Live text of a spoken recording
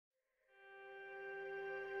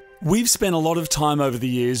We've spent a lot of time over the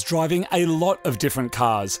years driving a lot of different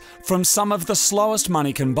cars, from some of the slowest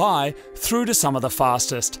money can buy through to some of the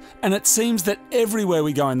fastest. And it seems that everywhere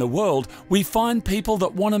we go in the world, we find people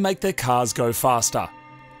that want to make their cars go faster.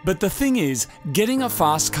 But the thing is, getting a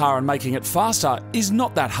fast car and making it faster is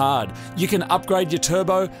not that hard. You can upgrade your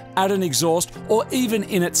turbo, add an exhaust, or even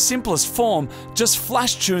in its simplest form, just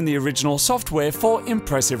flash tune the original software for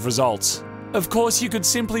impressive results. Of course, you could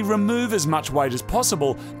simply remove as much weight as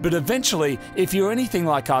possible, but eventually, if you're anything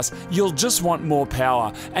like us, you'll just want more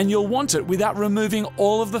power, and you'll want it without removing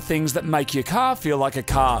all of the things that make your car feel like a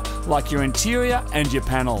car, like your interior and your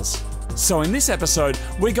panels. So in this episode,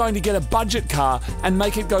 we're going to get a budget car and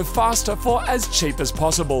make it go faster for as cheap as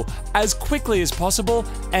possible, as quickly as possible,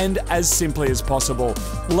 and as simply as possible.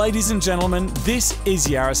 Ladies and gentlemen, this is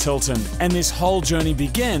Yaris Hilton, and this whole journey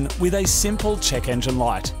began with a simple check engine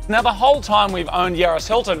light. Now, the whole time we've owned Yaris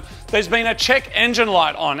Hilton, there's been a check engine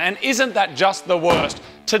light on, and isn't that just the worst?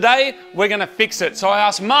 Today, we're going to fix it. So I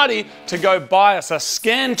asked Marty to go buy us a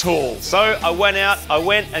scan tool. So I went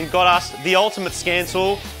and got us the ultimate scan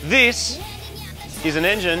tool. This is an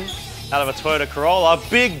engine out of a Toyota Corolla,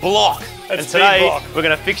 big block. And today, we're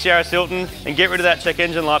going to fix Yaris Hilton and get rid of that check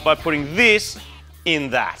engine light by putting this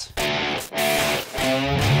in that.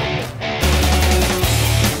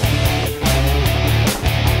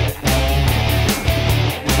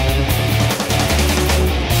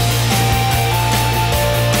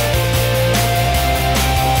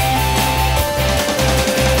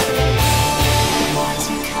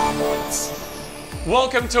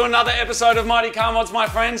 Welcome to another episode of Mighty Car Mods, my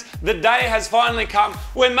friends. The day has finally come.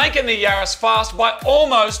 We're making the Yaris fast by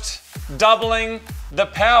almost doubling the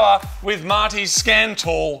power with Marty's scan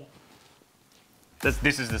tool.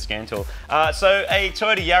 This is the scan tool. So a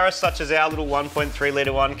Toyota Yaris, such as our little 1.3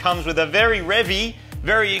 litre one, comes with a very revvy,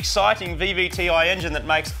 very exciting VVTi engine that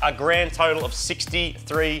makes a grand total of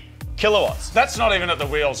 63 kilowatts. That's not even at the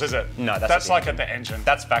wheels, is it? No, that's like at the engine.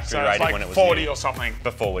 That's factory rated like when it was 40 new, or something.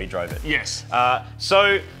 Before we drove it. Yes.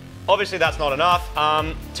 So obviously that's not enough.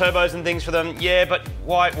 Turbos and things for them, yeah, but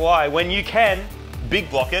why? When you can big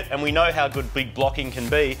block it, and we know how good big blocking can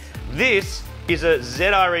be. This is a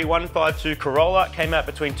ZRE 152 Corolla, came out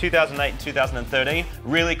between 2008 and 2013.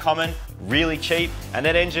 Really common, really cheap, and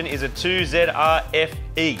that engine is a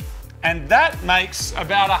 2ZRFE. And that makes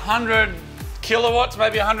about 100 kilowatts,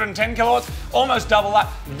 maybe 110 kilowatts, almost double that.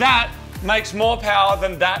 That makes more power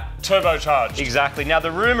than that turbocharged. Exactly. Now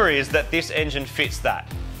the rumor is that this engine fits that.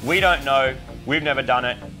 We don't know, we've never done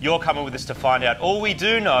it. You're coming with us to find out. All we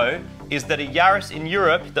do know is that a Yaris in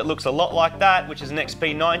Europe that looks a lot like that, which is an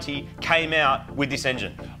XP90, came out with this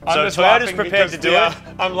engine. So Toyota's prepared to do it.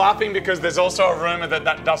 I'm laughing because there's also a rumor that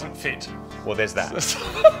that doesn't fit. Well, there's that.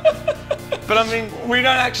 But I mean, we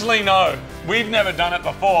don't actually know. We've never done it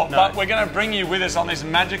before, but we're going to bring you with us on this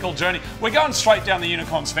magical journey. We're going straight down the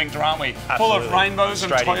unicorn sphincter, aren't we? Absolutely. Full of rainbows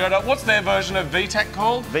and Toyota. What's their version of VTEC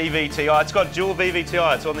called? VVTi. It's got dual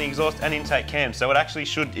VVTi. It's on the exhaust and intake cam, so it actually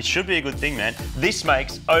should be a good thing, man. This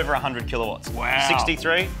makes over 100 kilowatts. Wow.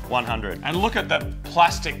 63, 100. And look at the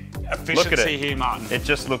plastic efficiency here, Martin. It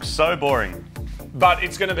just looks so boring. But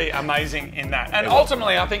it's going to be amazing in that. And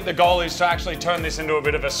ultimately, I think the goal is to actually turn this into a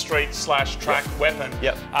bit of a street/track weapon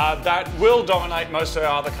that will dominate most of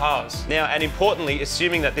our other cars. Now, and importantly,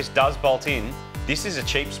 assuming that this does bolt in, this is a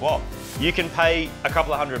cheap swap. You can pay a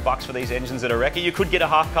couple of $100 for these engines that are wrecker. You could get a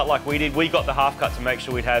half cut like we did. We got the half cut to make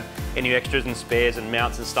sure we'd have any extras and spares and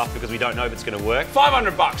mounts and stuff because we don't know if it's going to work.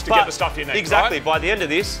 $500 to get the stuff you need. Exactly. Right? By the end of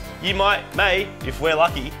this, you may, if we're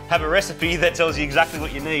lucky, have a recipe that tells you exactly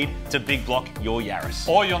what you need to big block your Yaris.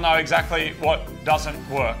 Or you'll know exactly what doesn't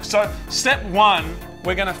work. So step one,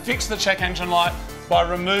 we're going to fix the check engine light by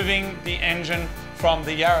removing the engine from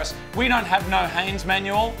the Yaris. We don't have no Haynes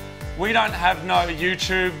manual. We don't have no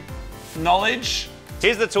YouTube knowledge.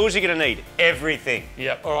 Here's the tools you're going to need. Everything.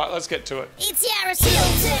 Yep. All right, let's get to it. It's Yaris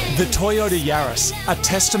Hilton. The Toyota Yaris, a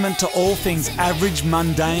testament to all things average,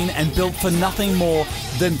 mundane, and built for nothing more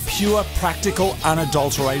than pure, practical,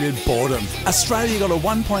 unadulterated boredom. Australia got a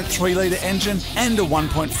 1.3 litre engine and a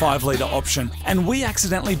 1.5 litre option, and we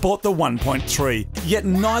accidentally bought the 1.3. Yet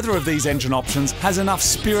neither of these engine options has enough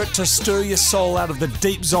spirit to stir your soul out of the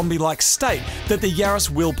deep zombie-like state that the Yaris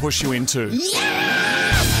will push you into.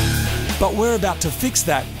 But we're about to fix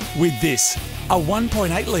that with this, a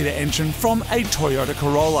 1.8 litre engine from a Toyota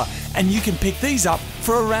Corolla, and you can pick these up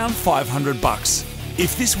for around $500.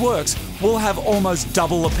 If this works, we'll have almost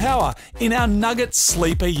double the power in our nugget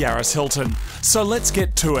sleeper Yaris Hilton. So let's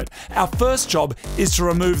get to it. Our first job is to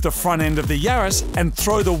remove the front end of the Yaris and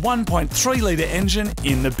throw the 1.3 litre engine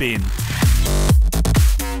in the bin.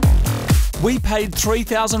 We paid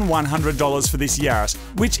 $3,100 for this Yaris,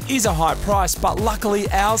 which is a high price, but luckily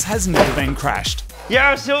ours has never been crashed.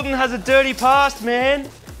 Yaris Hilton has a dirty past, man.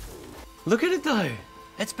 Look at it though.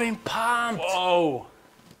 It's been pumped. Whoa.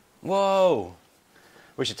 Whoa.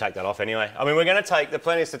 We should take that off anyway. I mean, we're going to take, the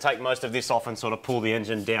plan is to take most of this off and sort of pull the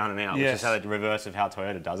engine down and out, which is how the reverse of how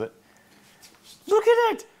Toyota does it. Look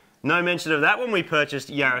at it. No mention of that when we purchased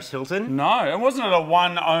Yaris Hilton. No, and wasn't it a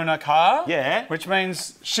one-owner car? Yeah. Which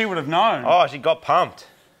means she would have known. Oh, she got pumped.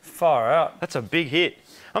 Far out. That's a big hit.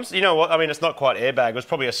 You know what? I mean, it's not quite airbag. It was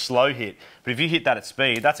probably a slow hit. But if you hit that at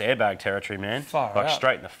speed, that's airbag territory, man. Far like out.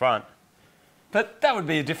 straight in the front. But that would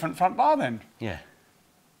be a different front bar then. Yeah.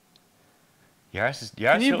 Yaris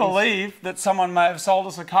Can you believe that someone may have sold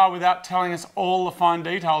us a car without telling us all the fine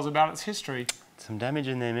details about its history? Some damage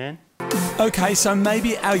in there, man. Okay, so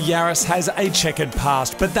maybe our Yaris has a checkered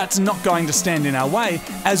past, but that's not going to stand in our way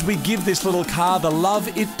as we give this little car the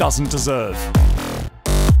love it doesn't deserve.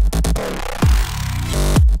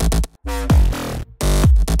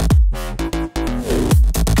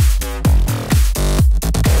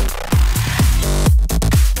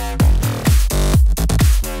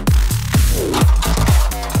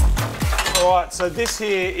 Alright, so this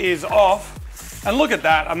here is off. And look at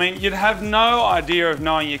that. I mean, you'd have no idea of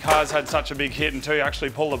knowing your car's had such a big hit until you actually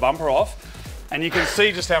pull the bumper off. And you can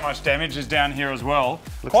see just how much damage is down here as well.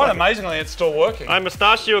 Quite amazingly, it's still working. I must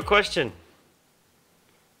ask you a question.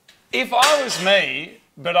 If I was me,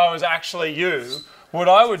 but I was actually you, what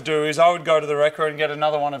I would do is I would go to the wrecker and get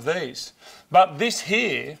another one of these. But this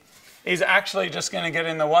here is actually just going to get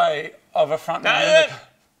in the way of a front end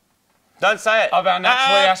Don't say it. of our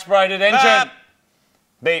naturally aspirated engine.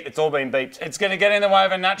 Beep, it's all been beeped. It's going to get in the way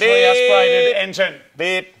of a naturally aspirated engine.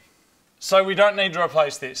 Beep. So we don't need to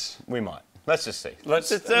replace this. We might. Let's just see.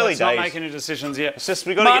 It's early days. Let's not make any decisions yet. It's just,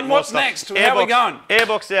 we got to get more what's stuff. next? How are we going?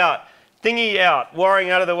 Airbox out. Thingy out.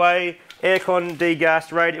 Wiring out of the way. Aircon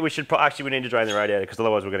degassed. Radiator. We need to drain the radiator because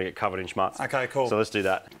otherwise we're going to get covered in schmutz. Okay, cool. So let's do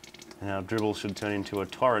that. And our dribble should turn into a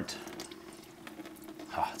torrent.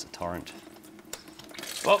 It's a torrent.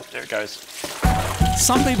 Well, there it goes.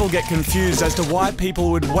 Some people get confused as to why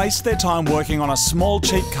people would waste their time working on a small,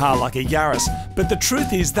 cheap car like a Yaris. But the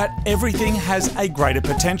truth is that everything has a greater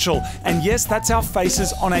potential. And yes, that's our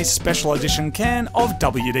faces on a special edition can of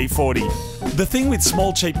WD-40. The thing with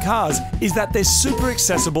small, cheap cars is that they're super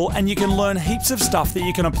accessible and you can learn heaps of stuff that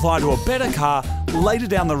you can apply to a better car later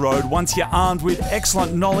down the road once you're armed with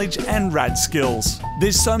excellent knowledge and rad skills.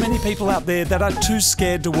 There's so many people out there that are too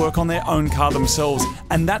scared to work on their own car themselves,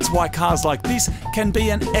 and that's why cars like this can be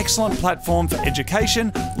an excellent platform for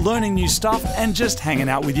education, learning new stuff, and just hanging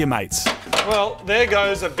out with your mates. Well, there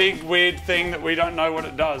goes a big weird thing that we don't know what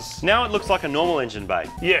it does. Now it looks like a normal engine bay.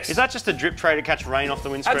 Yes. Is that just a drip tray to catch rain off the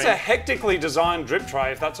windscreen? That's a hectically designed drip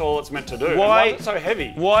tray if that's all it's meant to do. Why is it so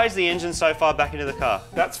heavy? Why is the engine so far back into the car?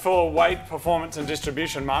 That's for weight, performance and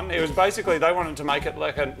distribution, Martin. It was basically, they wanted to make it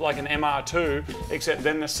like an MR2, except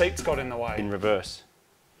then the seats got in the way. In reverse.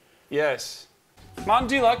 Yes. Martin,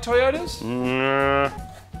 do you like Toyotas?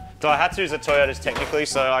 Daihatsu's are Toyotas technically,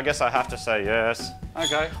 so I guess I have to say yes.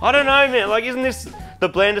 Okay. I don't know, man. Like, isn't this the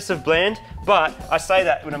blandest of bland? But I say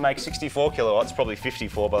that when it makes 64 kilowatts, probably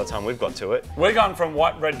 54 by the time we've got to it. We're going from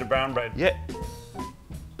white bread to brown bread. Yeah.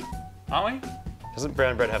 Aren't we? Doesn't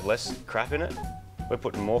brown bread have less crap in it? We're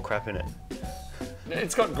putting more crap in it.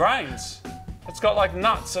 It's got grains. It's got like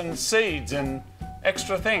nuts and seeds and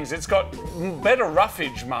extra things. It's got better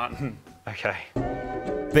roughage, Martin. Okay.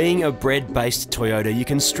 Being a bread-based Toyota, you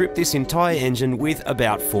can strip this entire engine with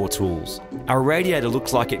about 4 tools. Our radiator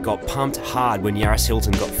looks like it got pumped hard when Yaris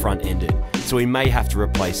Hilton got front-ended, so we may have to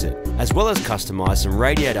replace it, as well as customise some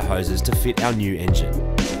radiator hoses to fit our new engine.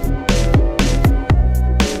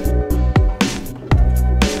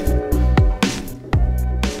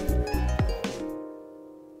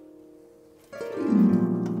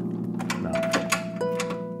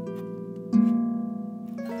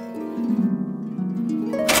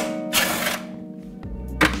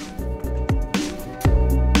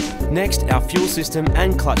 Next, our fuel system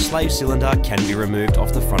and clutch slave cylinder can be removed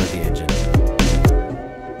off the front of the engine.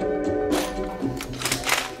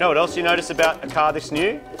 You know what else you notice about a car this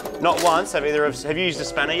new? Not once have you used a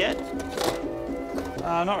spanner yet?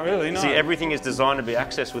 Not really, no. See, everything is designed to be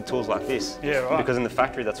accessed with tools like this. Yeah, right. Because in the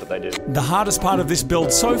factory, that's what they do. The hardest part of this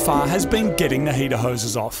build so far has been getting the heater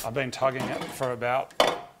hoses off. I've been tugging it for about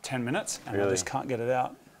 10 minutes and I just can't get it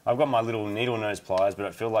out. I've got my little needle nose pliers, but I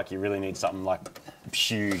feel like you really need something like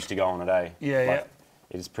huge to go on it, eh? Yeah,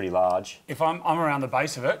 It is pretty large. If I'm around the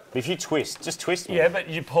base of it. But if you twist, just twist me. Yeah, but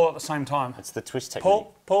you pull at the same time. It's the twist technique.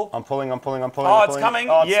 Pull. I'm pulling. Oh, I'm it's pulling. coming.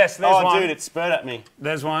 Oh, yes, there's one. Oh, dude, it's spurred at me.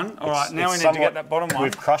 There's one. All right, now we It's need to get that bottom one.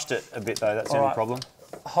 We've crushed it a bit though. That's the only problem.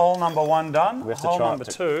 Hole number 1 done. We have to Hole try number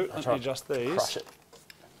 2. Let me adjust these. Crush it.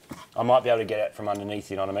 I might be able to get it from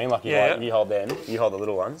underneath. You know what I mean? Like you hold them. You hold the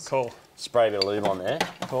little ones. Cool. Spray a bit of lube on there.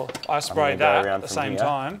 Cool. I sprayed that at the same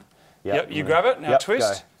time. Yep. You grab it. Now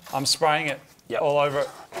twist. Go. I'm spraying it all over it.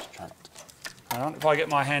 Hang on. If I get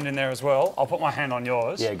my hand in there as well, I'll put my hand on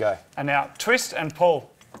yours. Yeah, go. And now twist and pull.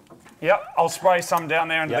 Yep. I'll spray some down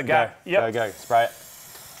there into the gap. Go. Spray it.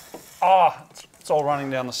 Oh, it's all running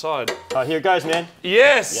down the side. Oh, here it goes, man.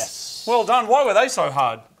 Yes. Yes. Well done. Why were they so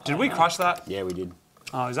hard? Did we crush that? Yeah, we did.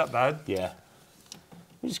 Oh, is that bad? Yeah.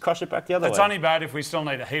 You just crush it back the other way. It's only bad if we still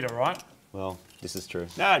need a heater, right? Well, this is true.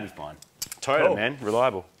 No, it'd be fine. Toyota, man.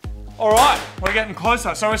 Reliable. All right, we're getting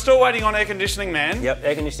closer. So we're still waiting on air conditioning man. Yep,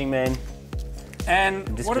 air conditioning man.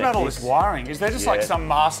 And what about all this wiring? Is there just like some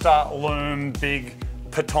master loom big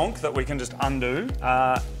patonk that we can just undo?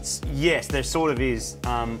 Yes, there sort of is.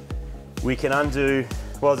 We can undo,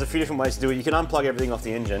 well, there's a few different ways to do it. You can unplug everything off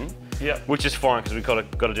the engine. Yep. Which is fine because we've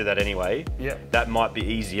got to do that anyway. Yep. That might be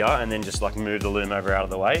easier, and then just like move the loom over out of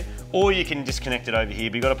the way. Or you can disconnect it over here,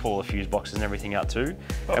 but you've got to pull the fuse boxes and everything out too.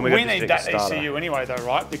 But and we need that ECU anyway though,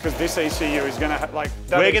 right? Because this ECU is going to have like...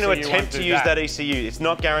 We're going to attempt to use that ECU. It's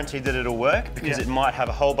not guaranteed that it'll work because it might have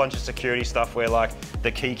a whole bunch of security stuff where like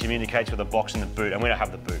the key communicates with the box and the boot, and we don't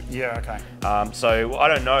have the boot. Yeah, okay. So I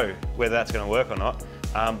don't know whether that's going to work or not.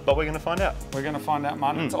 But we're going to find out. We're going to find out,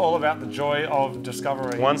 Martin. It's all about the joy of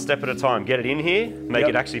discovery. One step at a time. Get it in here, make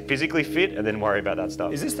it actually physically fit, and then worry about that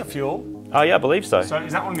stuff. Is this the fuel? Oh yeah, I believe so. So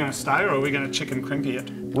is that one going to stay, or are we going to chicken crimpy it?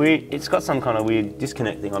 It's got some kind of weird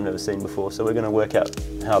disconnect thing I've never seen before, so we're going to work out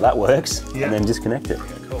how that works and then disconnect it.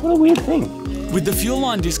 Okay, cool. What a weird thing. With the fuel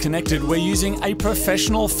line disconnected, we're using a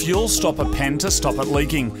professional fuel stopper pen to stop it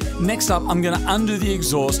leaking. Next up, I'm going to undo the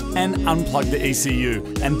exhaust and unplug the ECU,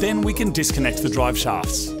 and then we can disconnect the drive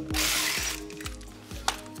shafts.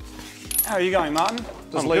 How are you going, Martin?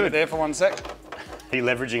 Just leave it there for 1 sec. Are you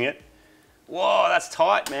leveraging it? Whoa, that's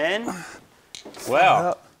tight, man.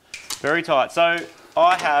 Wow, very tight. So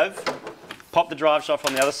I have popped the drive shaft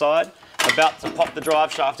on the other side, about to pop the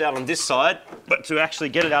drive shaft out on this side, but to actually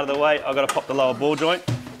get it out of the way, I've got to pop the lower ball joint.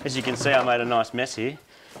 As you can see, I made a nice mess here.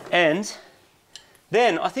 And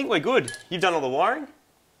then I think we're good. You've done all the wiring?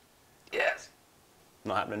 Yes.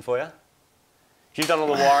 Not happening for you? If you've done all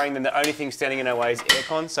the wiring, then the only thing standing in our way is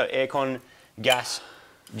aircon. So aircon gas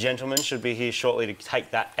gentlemen should be here shortly to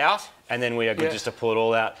take that out, and then we are good just to pull it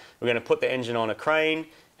all out. We're going to put the engine on a crane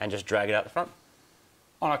and just drag it out the front.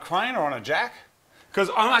 On a crane or on a jack? Because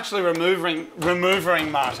I'm actually removing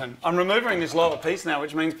Martin. I'm removing this lower piece now,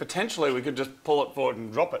 which means potentially we could just pull it forward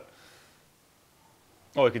and drop it.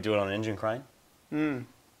 Or we could do it on an engine crane.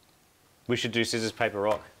 We should do scissors, paper,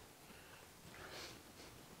 rock.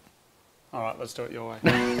 All right, let's do it your way.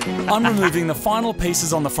 I'm removing the final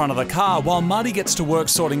pieces on the front of the car while Marty gets to work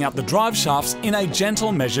sorting out the drive shafts in a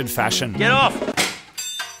gentle, measured fashion. Get off!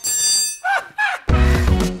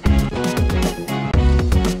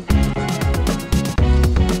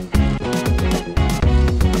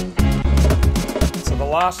 So the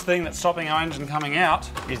last thing that's stopping our engine coming out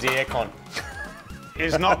Is the aircon.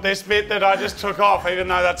 is not this bit that I just took off, even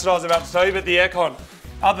though that's what I was about to tell you, but the aircon.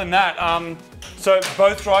 Other than that, so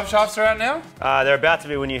both drive shafts are out now? They're about to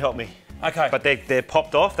be when you help me. Okay. But they're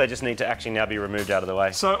popped off, they just need to actually now be removed out of the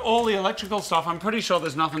way. So all the electrical stuff, I'm pretty sure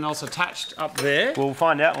there's nothing else attached up there. We'll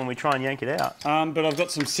find out when we try and yank it out. But I've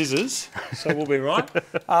got some scissors, so we'll be right.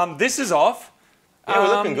 This is off. Yeah,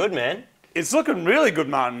 we're looking good, man. It's looking really good,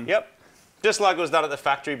 Martin. Yep. Just like it was done at the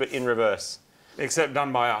factory, but in reverse. Except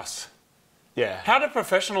done by us. Yeah. How do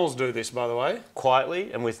professionals do this, by the way?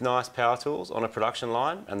 Quietly and with nice power tools on a production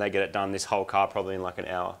line, and they get it done, this whole car probably in like an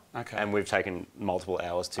hour. Okay. And we've taken multiple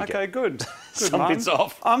hours to get good. some bits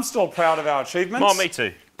off. I'm still proud of our achievements. Oh, me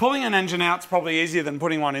too. Pulling an engine out's probably easier than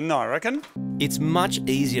putting one in though, I reckon. It's much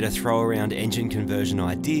easier to throw around engine conversion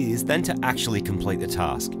ideas than to actually complete the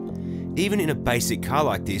task. Even in a basic car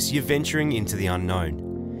like this, you're venturing into the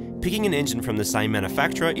unknown. Picking an engine from the same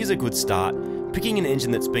manufacturer is a good start. Picking an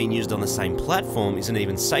engine that's been used on the same platform is an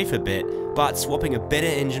even safer bet, but swapping a better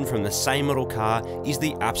engine from the same model car is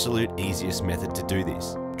the absolute easiest method to do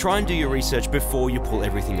this. Try and do your research before you pull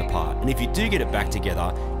everything apart, and if you do get it back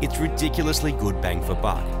together, it's ridiculously good bang for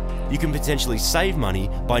buck. You can potentially save money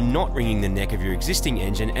by not wringing the neck of your existing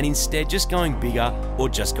engine and instead just going bigger or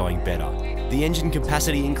just going better. The engine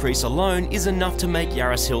capacity increase alone is enough to make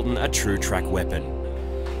Yaris Hilton a true track weapon.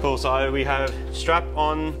 Cool, so we have strap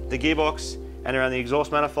on the gearbox and around the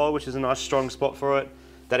exhaust manifold, which is a nice strong spot for it.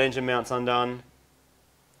 That engine mount's undone.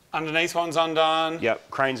 Underneath one's undone.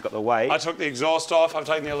 Yep, crane's got the weight. I took the exhaust off, I've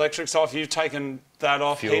taken the electrics off, you've taken that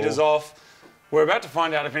off, Fuel. heaters off. We're about to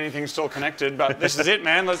find out if anything's still connected, but this is it,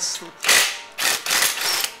 man. Let's...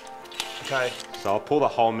 Okay. So I'll pull the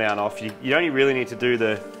whole mount off. You only really need to do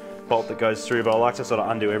the bolt that goes through, but I like to sort of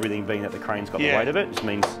undo everything, being that the crane's got the weight of it. Which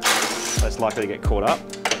means less likely to get caught up.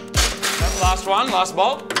 Last one, last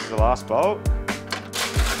bolt. This is the last bolt.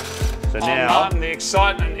 So Oh, now, Martin, the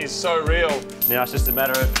excitement is so real. now it's just a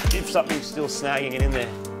matter of if something's still snagging it in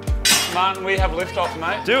there. Martin, we have liftoff,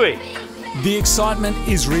 mate. Do we? The excitement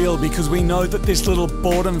is real because we know that this little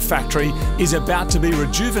boredom factory is about to be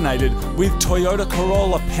rejuvenated with Toyota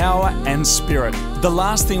Corolla power and spirit. The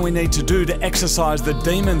last thing we need to do to exercise the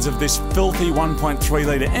demons of this filthy 1.3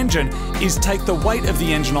 litre engine is take the weight of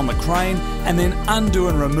the engine on the crane and then undo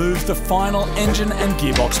and remove the final engine and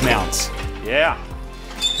gearbox mounts. Yeah.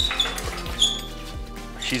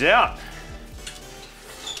 She's out.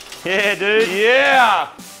 Yeah, dude. Yeah!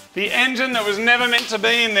 The engine that was never meant to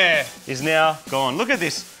be in there. Is now gone. Look at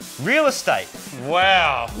this real estate.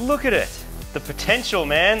 Wow. Look at it. The potential,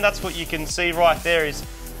 man. That's what you can see right there is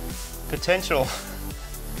potential.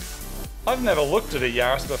 I've never looked at a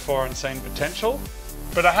Yaris before and seen potential,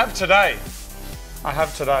 but I have today. I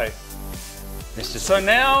have today. It's just So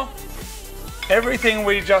now, everything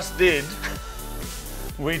we just did,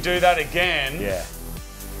 we do that again, yeah.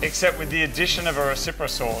 except with the addition of a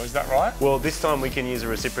reciprosaw, is that right? Well, this time we can use a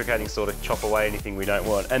reciprocating saw to chop away anything we don't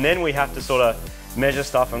want. And then we have to sort of measure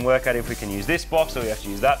stuff and work out if we can use this box or we have to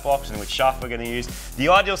use that box and which shaft we're going to use. The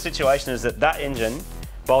ideal situation is that that engine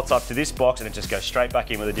bolts up to this box and it just goes straight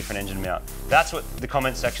back in with a different engine mount. That's what the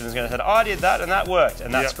comment section is going to say, oh, I did that and that worked.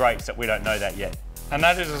 And that's great, except we don't know that yet. And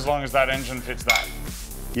that is as long as that engine fits that.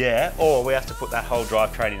 Yeah, or we have to put that whole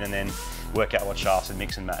drivetrain in and then work out what shafts and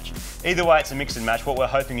mix and match. Either way, it's a mix and match. What we're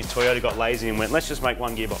hoping is Toyota got lazy and went, let's just make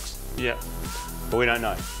one gearbox. Yeah. But we don't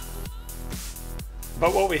know.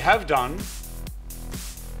 But what we have done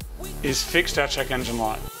is fixed our check engine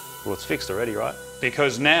light. Well, it's fixed already, right?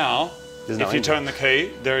 Because now, There's no if you engine. turn the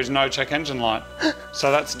key, there is no check engine light.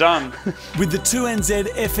 So that's done. With the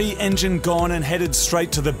 2NZ FE engine gone and headed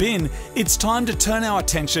straight to the bin, it's time to turn our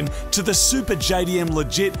attention to the Super JDM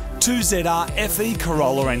Legit 2ZR FE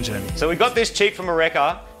Corolla engine. So we got this cheap from a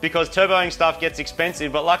wrecker because turboing stuff gets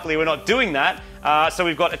expensive, but luckily we're not doing that. So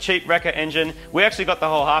we've got a cheap wrecker engine. We actually got the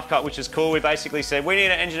whole half cut, which is cool. We basically said, we need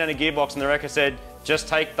an engine and a gearbox, and the wrecker said, just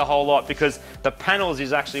take the whole lot, because the panels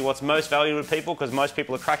is actually what's most valuable to people, because most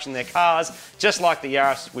people are crashing their cars, just like the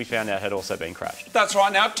Yaris we found out had also been crashed. That's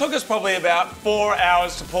right. Now, it took us probably about 4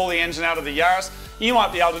 hours to pull the engine out of the Yaris. You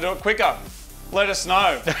might be able to do it quicker. Let us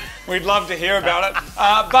know. We'd love to hear about it.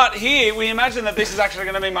 But here, we imagine that this is actually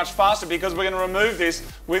going to be much faster because we're going to remove this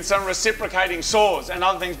with some reciprocating saws and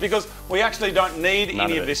other things, because we actually don't need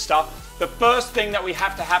any of this stuff. The first thing that we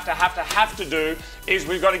have to do is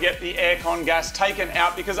we've got to get the aircon gas taken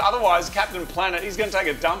out, because otherwise Captain Planet, he's going to take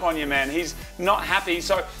a dump on you, man. He's not happy.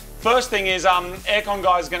 So first thing is aircon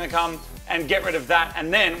guy is going to come and get rid of that,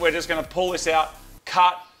 and then we're just going to pull this out,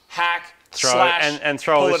 cut, hack, slash, and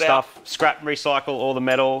throw all pull this it out. stuff, scrap, recycle all the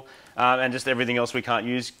metal, and just everything else we can't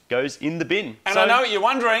use goes in the bin. And I know what you're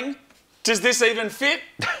wondering, does this even fit?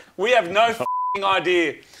 We have no f***ing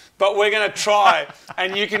idea. But we're going to try,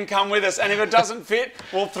 and you can come with us. And if it doesn't fit,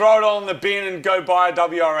 we'll throw it all in the bin and go buy a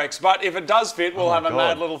WRX. But if it does fit, we'll have a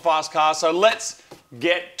mad little fast car. So let's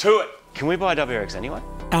get to it. Can we buy a WRX anyway?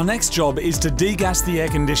 Our next job is to degas the air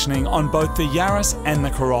conditioning on both the Yaris and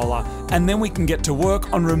the Corolla, and then we can get to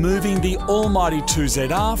work on removing the almighty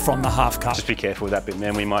 2ZR from the half cut. Just be careful with that bit,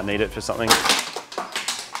 man. We might need it for something.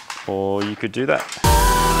 Or you could do that.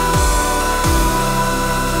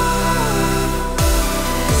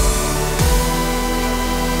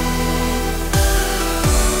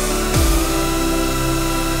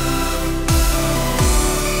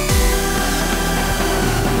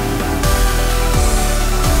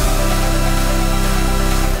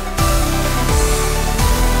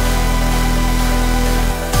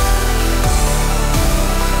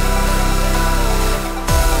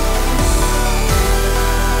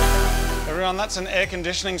 That's an air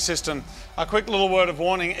conditioning system. A quick little word of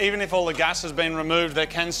warning, even if all the gas has been removed, there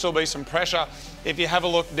can still be some pressure. If you have a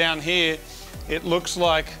look down here, it looks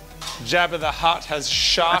like Jabba the Hutt has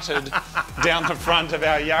sharted down the front of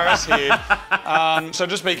our Yaris here. So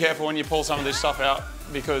just be careful when you pull some of this stuff out,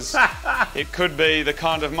 because it could be the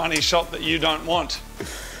kind of money shot that you don't want.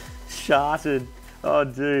 Sharted. Oh,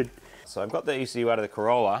 dude. So I've got the ECU out of the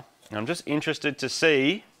Corolla, and I'm just interested to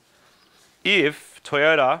see if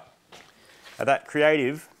Toyota are that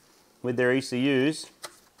creative with their ECUs.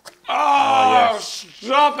 Oh,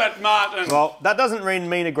 stop it, Martin. Well, that doesn't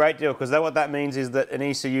mean a great deal, because what that means is that an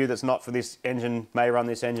ECU that's not for this engine may run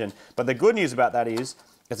this engine. But the good news about that is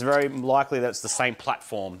it's very likely that it's the same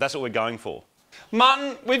platform. That's what we're going for.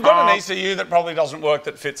 Martin, we've got an ECU that probably doesn't work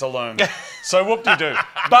that fits a loom. So whoop-de-doo.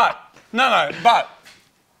 But, but...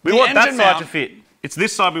 We want that side to fit. It's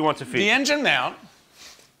this side we want to fit. The engine mount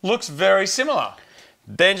looks very similar.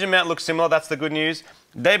 The engine mount looks similar, that's the good news.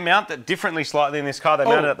 They mount it differently slightly in this car. They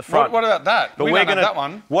mount it at the front. What about that? But we're going to that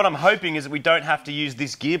one. What I'm hoping is that we don't have to use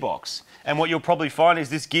this gearbox. And what you'll probably find is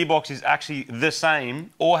this gearbox is actually the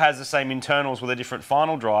same or has the same internals with a different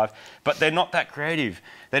final drive, but they're not that creative.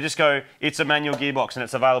 They just go, it's a manual gearbox and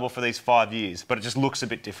it's available for these 5 years, but it just looks a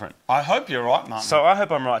bit different. I hope you're right, Martin. So I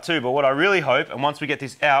hope I'm right too, but what I really hope, and once we get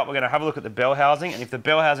this out, we're going to have a look at the bell housing, and if the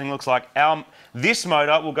bell housing looks like this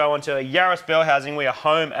motor will go onto a Yaris bell housing, we are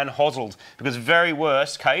home and hozzled, because very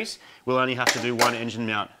worst case, we'll only have to do one engine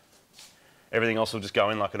mount. Everything else will just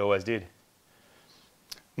go in like it always did.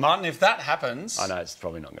 Martin, if that happens... I know, it's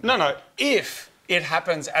probably not going to No, if it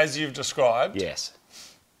happens as you've described... Yes.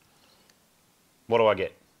 What do I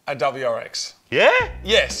get? A WRX. Yeah?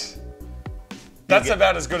 Yes. That's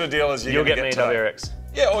about as good a deal as you'll get me today. WRX.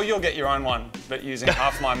 Yeah, or you'll get your own one, but using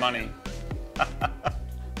half my money.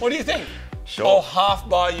 What do you think? Sure. I'll half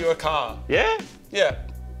buy you a car. Yeah? Yeah.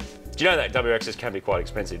 Do you know that WRXs can be quite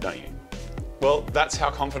expensive, don't you? Well, that's how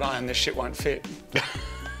confident I am this shit won't fit.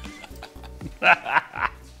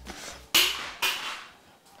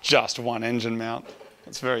 Just one engine mount.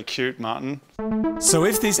 That's very cute, Martin. So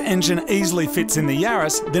if this engine easily fits in the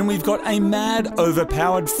Yaris, then we've got a mad,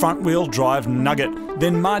 overpowered front-wheel drive nugget.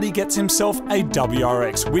 Then Marty gets himself a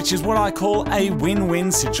WRX, which is what I call a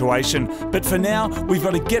win-win situation. But for now, we've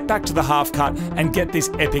got to get back to the half cut and get this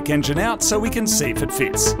epic engine out so we can see if it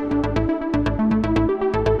fits.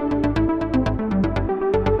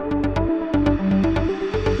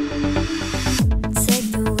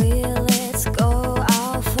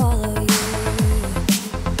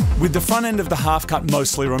 With the front end of the half cut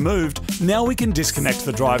mostly removed, now we can disconnect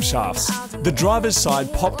the drive shafts. The driver's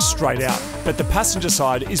side popped straight out, but the passenger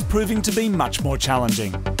side is proving to be much more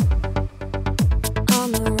challenging.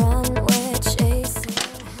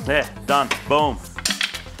 There, done. Boom.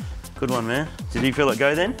 Good one, man. Did you feel it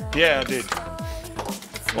go then? Yeah, I did.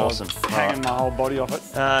 Awesome. Hanging my whole body off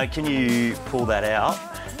it. Can you pull that out?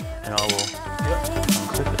 And I will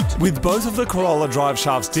unclip it. With both of the Corolla drive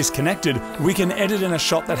shafts disconnected, we can edit in a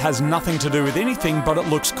shot that has nothing to do with anything, but it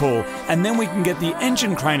looks cool. And then we can get the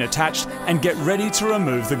engine crane attached and get ready to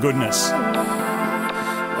remove the goodness.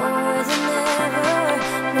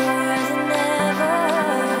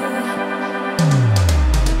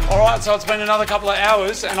 Alright, so it's been another couple of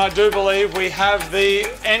hours, and I do believe we have the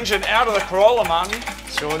engine out of the Corolla, Martin.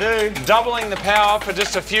 Sure do. Doubling the power for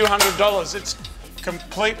just a few $100s. It's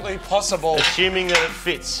completely possible. Assuming that it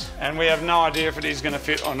fits. And we have no idea if it is going to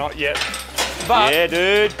fit or not yet. But yeah,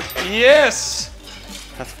 dude. Yes.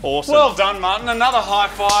 That's awesome. Well done, Martin. Another high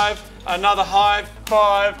five. Another high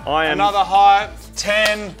five. Another high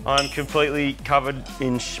 10. I'm completely covered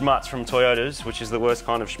in schmutz from Toyotas, which is the worst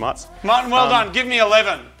kind of schmutz. Martin, well done. Give me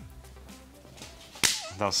 11.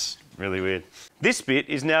 That's really weird. This bit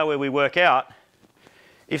is now where we work out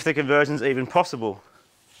if the conversion's even possible,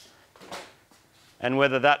 and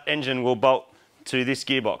whether that engine will bolt to this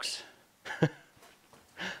gearbox.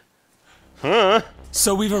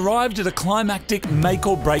 So we've arrived at a climactic make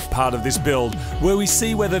or break part of this build, where we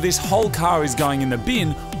see whether this whole car is going in the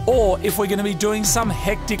bin or if we're going to be doing some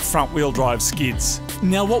hectic front wheel drive skids.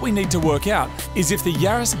 Now what we need to work out is if the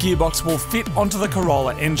Yaris gearbox will fit onto the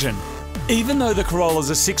Corolla engine. Even though the Corolla's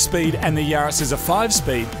a 6-speed and the Yaris is a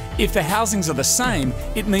 5-speed, if the housings are the same,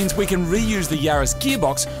 it means we can reuse the Yaris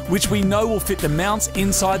gearbox, which we know will fit the mounts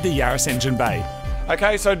inside the Yaris engine bay.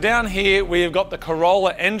 Okay, so down here we have got the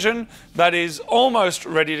Corolla engine that is almost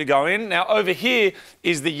ready to go in. Now over here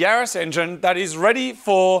is the Yaris engine that is ready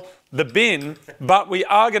for the bin, but we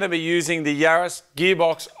are going to be using the Yaris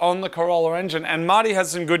gearbox on the Corolla engine, and Marty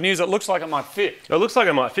has some good news. It looks like it might fit. It looks like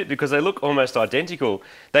it might fit because they look almost identical.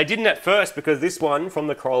 They didn't at first because this one from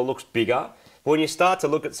the Corolla looks bigger. But when you start to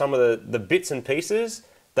look at some of the bits and pieces,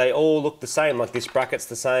 they all look the same. Like this bracket's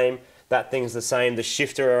the same, that thing's the same, the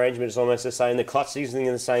shifter arrangement is almost the same, the clutch is in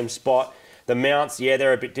the same spot. The mounts, yeah,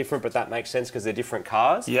 they're a bit different, but that makes sense because they're different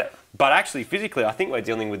cars. Yeah. But actually, physically, I think we're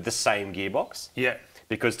dealing with the same gearbox. Yeah.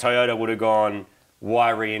 Because Toyota would have gone,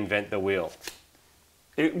 why reinvent the wheel?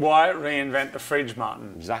 Why reinvent the fridge,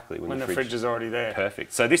 Martin? Exactly. When the fridge is already there.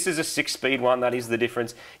 Perfect. So this is a 6-speed one. That is the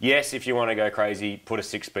difference. Yes, if you want to go crazy, put a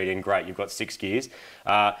 6-speed in. Great, you've got 6 gears.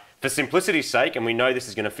 For simplicity's sake, and we know this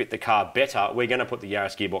is going to fit the car better, we're going to put the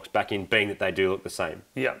Yaris gearbox back in, being that they do look the same.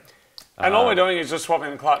 Yeah. And all we're doing is just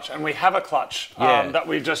swapping the clutch. And we have a clutch that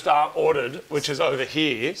we've just ordered, which is over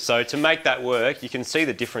here. So to make that work, you can see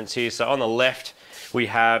the difference here. So on the left, we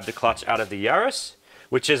have the clutch out of the Yaris,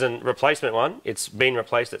 which is a replacement one. It's been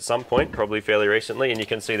replaced at some point, probably fairly recently, and you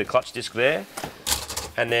can see the clutch disc there.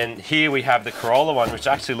 And then here we have the Corolla one, which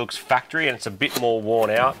actually looks factory, and it's a bit more worn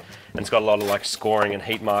out, and it's got a lot of like scoring and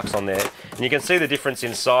heat marks on there. And you can see the difference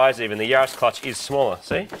in size even. The Yaris clutch is smaller,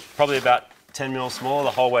 see? Probably about 10 mil smaller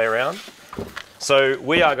the whole way around. So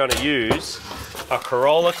we are going to use a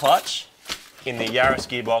Corolla clutch in the Yaris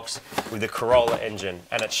gearbox with the Corolla engine,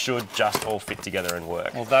 and it should just all fit together and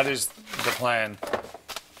work. Well, that is the plan.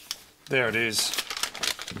 There it is.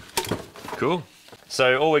 Cool.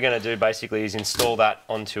 So all we're going to do basically is install that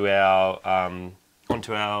onto our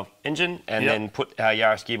engine, and then put our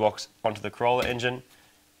Yaris gearbox onto the Corolla engine,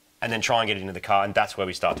 and then try and get it into the car, and that's where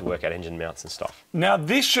we start to work out engine mounts and stuff. Now,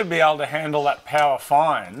 this should be able to handle that power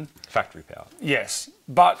fine. Factory power. Yes,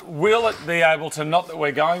 but will it be able to, not that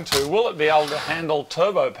we're going to, will it be able to handle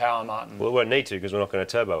turbo power, Martin? Well, we won't need to because we're not going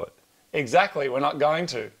to turbo it. Exactly, we're not going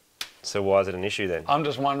to. So why is it an issue then? I'm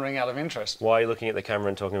just wondering out of interest. Why are you looking at the camera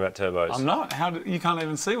and talking about turbos? I'm not. You can't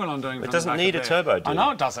even see what I'm doing. It doesn't need a turbo, do I know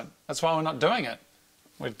it doesn't. That's why we're not doing it.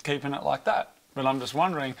 We're keeping it like that. But I'm just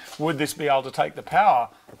wondering, would this be able to take the power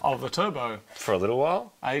of the turbo? For a little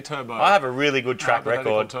while? A turbo. I have a really good track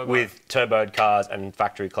record turbo. with turboed cars and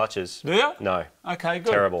factory clutches. Do you? No. Okay, good.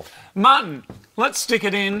 Terrible. Martin, let's stick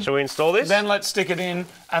it in. Shall we install this? Then let's stick it in,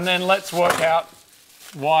 and then let's work out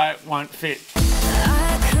why it won't fit.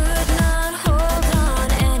 I could not hold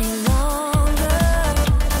on any longer.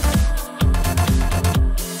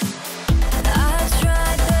 I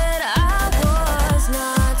tried, but I was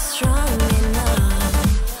not strong enough.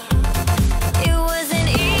 It wasn't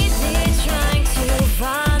easy trying to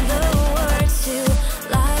find the words to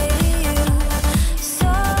lie to you. So I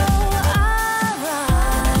run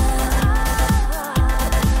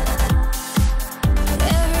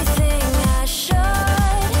everything I should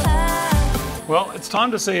have. Well, it's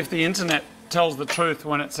time to see if the internet tells the truth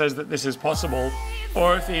when it says that this is possible,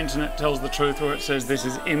 or if the internet tells the truth where it says this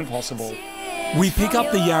is impossible. We pick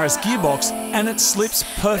up the Yaris gearbox and it slips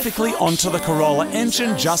perfectly onto the Corolla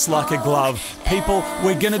engine just like a glove. People,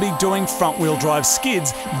 we're going to be doing front-wheel drive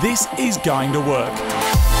skids. This is going to work.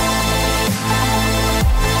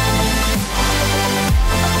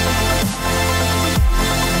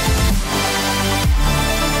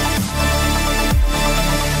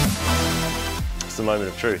 It's the moment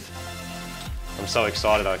of truth. I'm so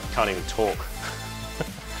excited I can't even talk.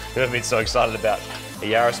 I've never been so excited about a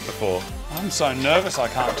Yaris before. I'm so nervous I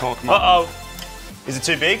can't talk, Martin. Uh-oh. Is it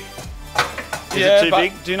too big? Is Yeah, it too but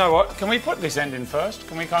big? do you know what? Can we put this end in first?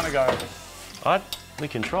 Can we kind of go We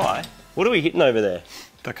can try. What are we hitting over there?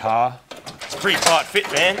 the car? It's a pretty tight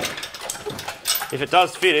fit, man. If it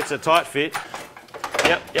does fit, it's a tight fit.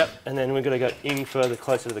 Yep. And then we're going to go in further,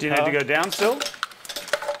 closer to the car. Do you need to go down still?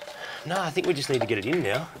 No, I think we just need to get it in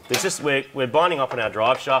now. There's just we're binding up on our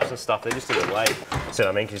drive shafts and stuff. They're just in the way. So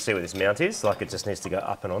I mean, can you see where this mount is? Like it just needs to go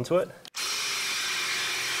up and onto it.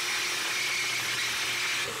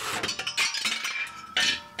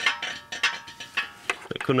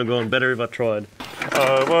 It couldn't have gone better if I tried.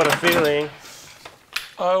 Oh, what a feeling.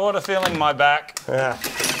 Oh, what a feeling, my back. Ah.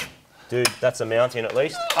 Dude, that's a mount in at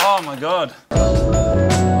least. Oh my God.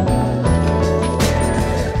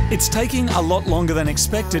 It's taking a lot longer than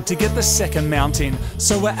expected to get the second mount in,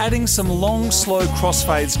 so we're adding some long, slow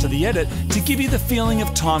crossfades to the edit to give you the feeling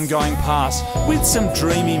of time going past, with some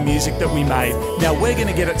dreamy music that we made. Now we're going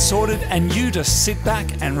to get it sorted and you just sit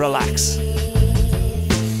back and relax.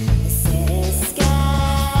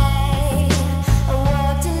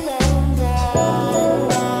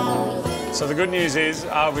 So the good news is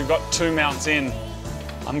we've got 2 mounts in.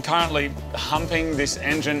 I'm currently humping this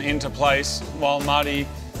engine into place while Marty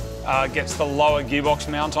gets the lower gearbox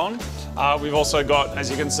mount on. We've also got, as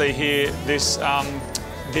you can see here, this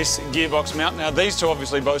gearbox mount. Now these two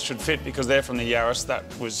obviously both should fit because they're from the Yaris that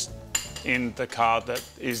was in the car that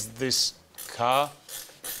is this car.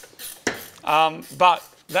 But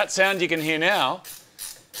that sound you can hear now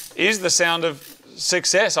is the sound of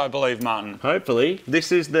success, I believe, Martin. Hopefully.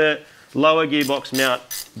 This is the lower gearbox mount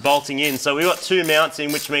bolting in. So we've got 2 mounts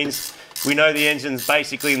in, which means we know the engine's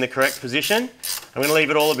basically in the correct position. I'm going to leave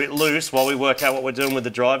it all a bit loose while we work out what we're doing with the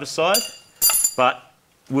driver's side. But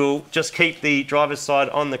we'll just keep the driver's side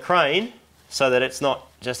on the crane so that it's not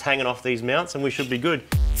just hanging off these mounts, and we should be good.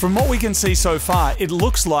 From what we can see so far, it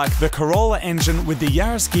looks like the Corolla engine with the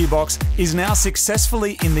Yaris gearbox is now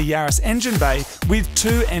successfully in the Yaris engine bay with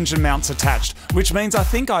 2 engine mounts attached, which means I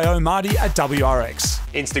think I owe Marty a WRX.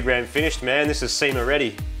 Instagram finished, man. This is SEMA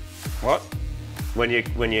ready. What? When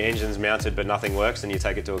your engine's mounted but nothing works, and you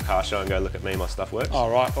take it to a car show and go, look at me, my stuff works.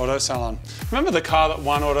 Oh right, auto salon. Remember the car that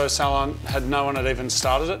one auto salon had no one had even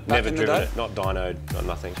started it back Never in the driven day? it, not dynoed, not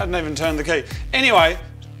nothing. Hadn't even turned the key. Anyway,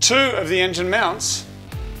 2 of the engine mounts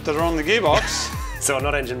that are on the gearbox, So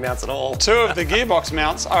not engine mounts at all. 2 of the gearbox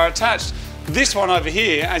mounts are attached. This one over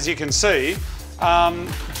here, as you can see,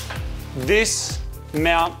 this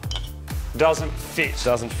mount doesn't fit.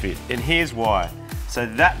 Doesn't fit. And here's why. So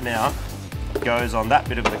that mount goes on that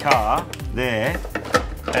bit of the car there,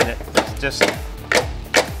 and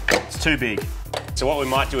it's too big. So what we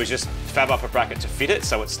might do is just fab up a bracket to fit it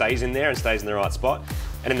so it stays in there and stays in the right spot.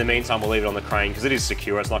 And in the meantime, we'll leave it on the crane because it is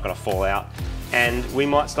secure, it's not going to fall out. And we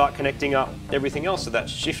might start connecting up everything else. So that's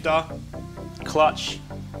shifter, clutch,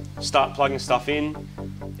 start plugging stuff in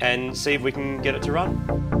and see if we can get it to run.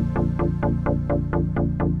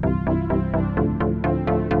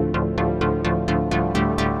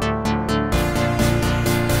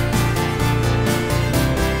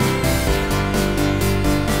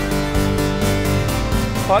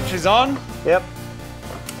 Clutch is on. Yep.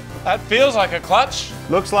 That feels like a clutch.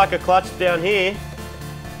 Looks like a clutch down here,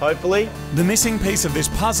 hopefully. The missing piece of this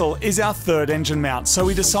puzzle is our 3rd engine mount, so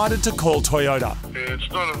we decided to call Toyota. Yeah, it's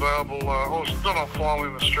not available, or it's not on file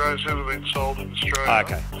in Australia, it's never been sold in Australia.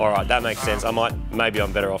 Okay, all right, that makes sense. Maybe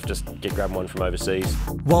I'm better off just grabbing one from overseas.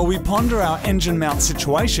 While we ponder our engine mount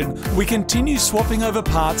situation, we continue swapping over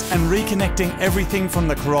parts and reconnecting everything from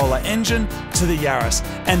the Corolla engine to the Yaris.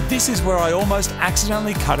 And this is where I almost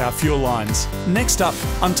accidentally cut our fuel lines. Next up,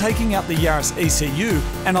 I'm taking out the Yaris ECU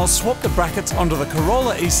and I'll swap the brackets onto the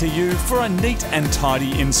Corolla ECU for a neat and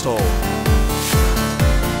tidy install.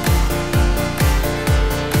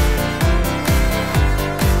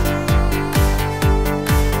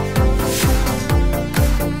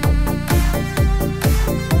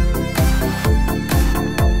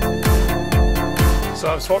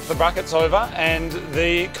 So I've swapped the brackets over and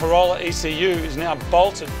the Corolla ECU is now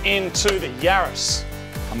bolted into the Yaris.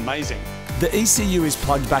 Amazing. The ECU is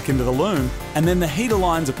plugged back into the loom and then the heater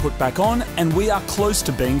lines are put back on and we are close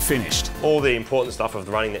to being finished. All the important stuff of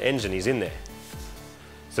running the engine is in there.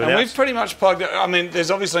 So And now we've pretty much plugged it. I mean, there's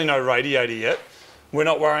obviously no radiator yet. We're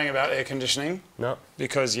not worrying about air conditioning. No.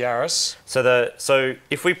 Because Yaris. So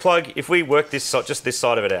if we work this just this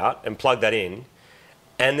side of it out and plug that in,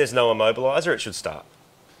 and there's no immobilizer, it should start.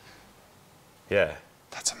 Yeah.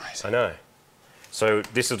 That's amazing. I know. So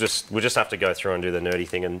we'll just have to go through and do the nerdy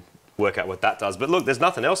thing and work out what that does. But look, there's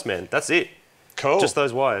nothing else, man. That's it. Cool. Just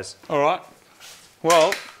those wires. All right.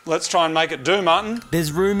 Well, let's try and make it do, Martin.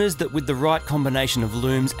 There's rumours that with the right combination of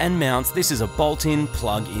looms and mounts, this is a bolt-in,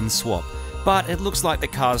 plug-in swap. But it looks like the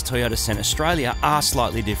cars Toyota sent Australia are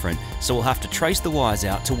slightly different, so we'll have to trace the wires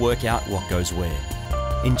out to work out what goes where.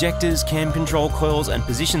 Injectors, cam control coils and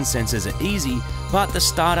position sensors are easy, but the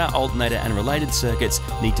starter, alternator and related circuits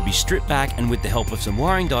need to be stripped back and with the help of some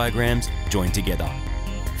wiring diagrams, joined together.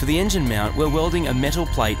 For the engine mount, we're welding a metal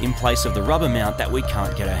plate in place of the rubber mount that we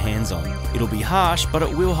can't get our hands on. It'll be harsh, but it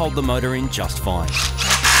will hold the motor in just fine.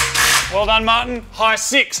 Well done, Martin. High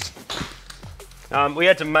sixth. We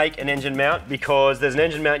had to make an engine mount because there's an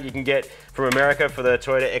engine mount you can get from America for the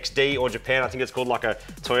Toyota XD, or Japan, I think it's called like a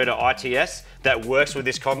Toyota ITS, that works with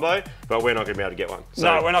this combo, but we're not going to be able to get one. So,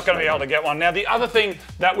 No, we're not going to be able to get one. Now, the other thing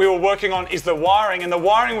that we were working on is the wiring, and the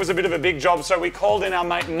wiring was a bit of a big job, so we called in our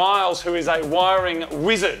mate Miles, who is a wiring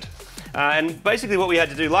wizard. And basically what we had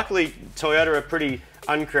to do, luckily Toyota are pretty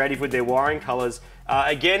uncreative with their wiring colours.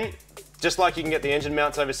 Again, just like you can get the engine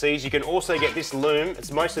mounts overseas, you can also get this loom.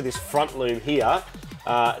 It's mostly this front loom here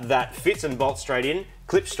that fits and bolts straight in,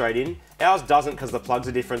 clips straight in. Ours doesn't because the plugs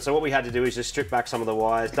are different. So what we had to do is just strip back some of the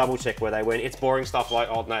wires, double check where they went. It's boring stuff like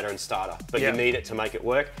alternator and starter, but you need it to make it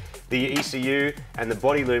work. The ECU and the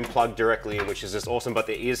body loom plug directly in, which is just awesome, but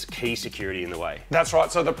there is key security in the way. That's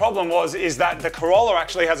right. So the problem is that the Corolla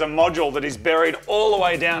actually has a module that is buried all the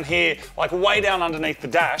way down here, like way down underneath the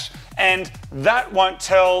dash, and that won't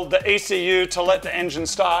tell the ECU to let the engine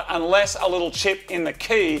start unless a little chip in the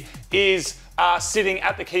key is sitting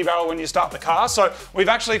at the key barrel when you start the car. So we've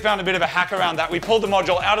actually found a bit of a hack around that. We pulled the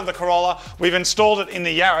module out of the Corolla, we've installed it in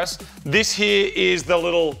the Yaris. This here is the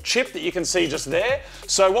little chip that you can see just there.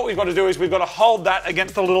 So what we've got to do is we've got to hold that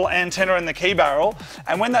against the little antenna in the key barrel,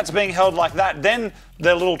 and when that's being held like that, then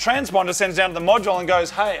the little transponder sends down to the module and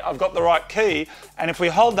goes, hey, I've got the right key. And if we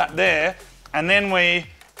hold that there and then we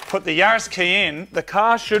put the Yaris key in, the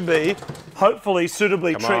car should be hopefully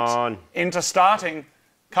suitably Come tricked on. into starting.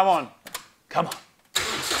 Come on. Come on.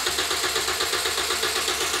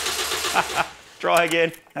 Try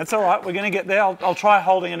again. That's all right. We're going to get there. I'll try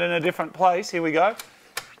holding it in a different place. Here we go.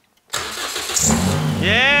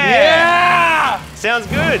 Yeah! Yeah! Sounds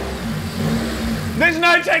good. There's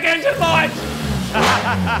no check engine light.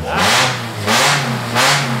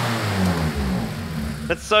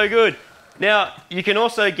 That's so good. Now, you can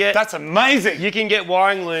also get... That's amazing. You can get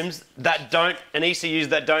wiring looms that don't, and ECUs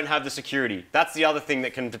that don't have the security. That's the other thing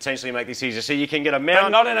that can potentially make this easier. So you can get a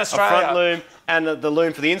mount, not in a Australia. front loom, and the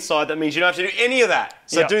loom for the inside. That means you don't have to do any of that.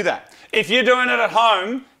 So Yeah. do that. If you're doing it at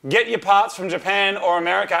home, get your parts from Japan or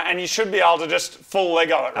America and you should be able to just full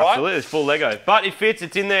Lego it, right? Absolutely, it's full Lego. But it fits,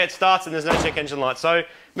 it's in there, it starts, and there's no check engine light. So,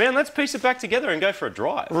 man, let's piece it back together and go for a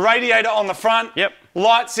drive. Radiator on the front. Yep.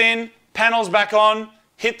 Lights in, panels back on,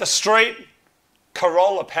 hit the street.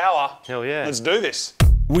 Corolla power. Hell yeah. Let's do this.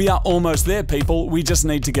 We are almost there, people. We just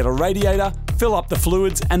need to get a radiator, fill up the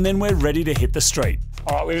fluids, and then we're ready to hit the street.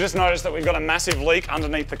 All right, we've just noticed that we've got a massive leak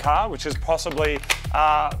underneath the car, which is possibly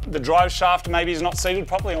the drive shaft maybe is not seated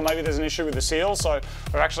properly, or maybe there's an issue with the seal. So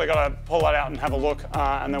we've actually got to pull that out and have a look,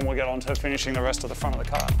 and then we'll get on to finishing the rest of the front of the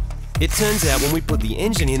car. It turns out when we put the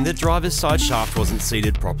engine in, the driver's side shaft wasn't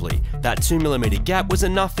seated properly. That 2mm gap was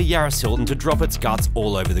enough for Yaris Hilton to drop its guts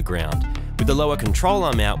all over the ground. With the lower control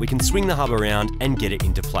arm out, we can swing the hub around and get it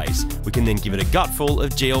into place. We can then give it a gutful of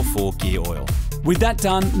GL4 gear oil. With that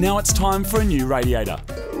done, now it's time for a new radiator.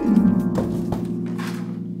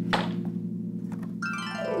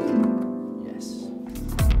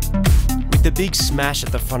 With the big smash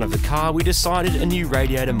at the front of the car, we decided a new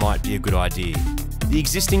radiator might be a good idea. The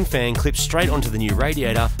existing fan clips straight onto the new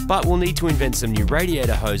radiator, but we'll need to invent some new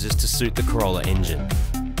radiator hoses to suit the Corolla engine.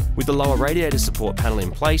 With the lower radiator support panel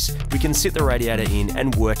in place, we can sit the radiator in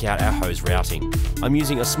and work out our hose routing. I'm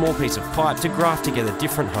using a small piece of pipe to graft together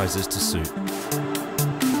different hoses to suit.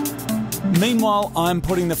 Meanwhile, I'm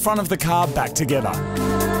putting the front of the car back together.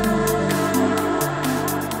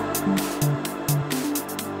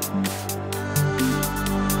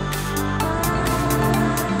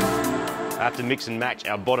 I have to mix and match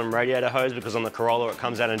our bottom radiator hose because on the Corolla it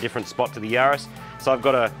comes out in a different spot to the Yaris. So I've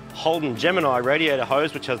got a Holden Gemini radiator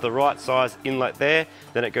hose which has the right size inlet there,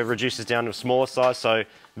 then it reduces down to a smaller size, so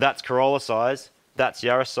that's Corolla size, that's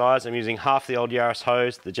Yaris size. I'm using half the old Yaris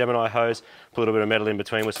hose, the Gemini hose, put a little bit of metal in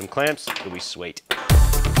between with some clamps, it'll be sweet.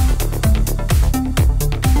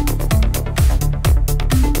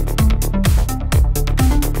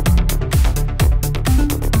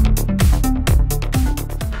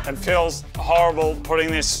 It feels horrible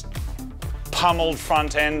putting this pummeled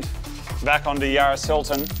front end back onto Yaris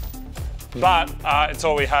Hilton, but it's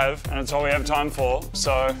all we have and it's all we have time for,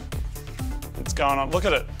 so it's going on. Look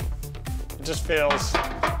at it. It just feels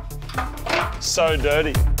so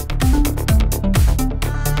dirty.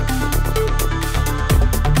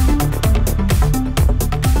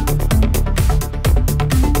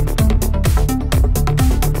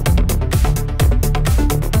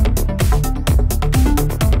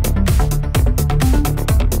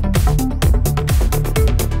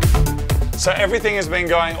 So everything has been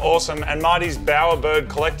going awesome, and Marty's Bowerbird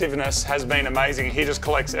collectiveness has been amazing. He just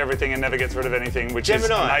collects everything and never gets rid of anything, which is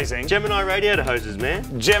amazing. Gemini radiator hoses,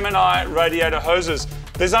 man. Gemini radiator hoses.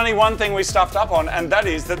 There's only one thing we stuffed up on, and that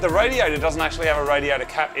is that the radiator doesn't actually have a radiator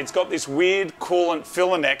cap. It's got this weird coolant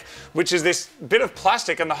filler neck, which is this bit of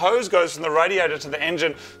plastic, and the hose goes from the radiator to the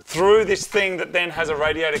engine through this thing that then has a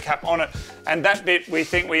radiator cap on it. And that bit we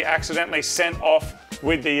think we accidentally sent off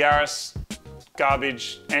with the Yaris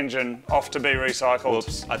garbage engine off to be recycled.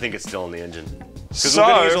 Whoops, I think it's still on the engine. Because So- we're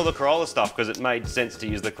going to use all the Corolla stuff because it made sense to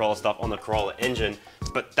use the Corolla stuff on the Corolla engine,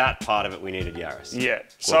 but that part of it we needed Yaris. Yeah.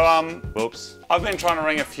 Whoops. So Whoops. I've been trying to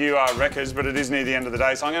ring a few records, but it is near the end of the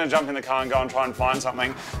day, so I'm going to jump in the car and go and try and find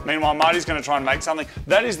something. Meanwhile, Marty's going to try and make something.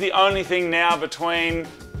 That is the only thing now between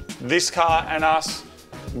this car and us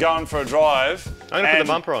going for a drive. I'm going to put the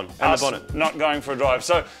bumper on and the us bonnet. not going for a drive.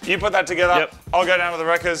 So you put that together. Yep. I'll go down with the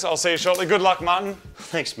wreckers. I'll see you shortly. Good luck, Martin.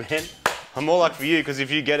 Thanks, man. I'm more luck for you because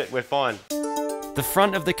if you get it, we're fine. The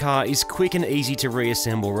front of the car is quick and easy to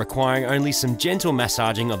reassemble, requiring only some gentle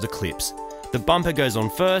massaging of the clips. The bumper goes on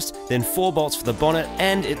first, then 4 bolts for the bonnet,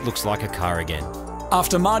 and it looks like a car again.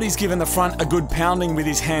 After Marty's given the front a good pounding with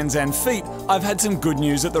his hands and feet, I've had some good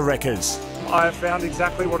news at the wreckers. I have found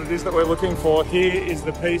exactly what it is that we're looking for. Here is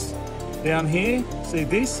the piece down here. See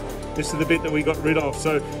this? This is the bit that we got rid of.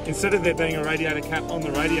 So instead of there being a radiator cap on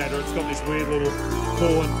the radiator, it's got this weird little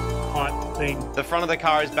coolant type thing. The front of the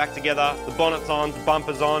car is back together, the bonnet's on, the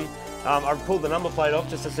bumper's on. I've pulled the number plate off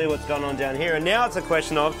just to see what's going on down here, and now it's a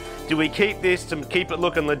question of, do we keep this to keep it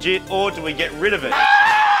looking legit, or do we get rid of it?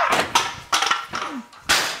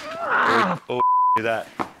 Or do that.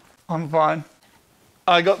 I'm fine.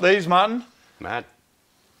 I got these, Martin. Mad.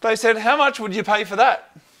 They said, how much would you pay for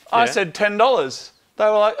that? I Yeah. said $10. They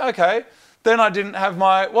were like, okay. Then I didn't have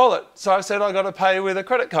my wallet, so I said I got to pay with a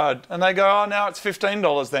credit card. And they go, oh, now it's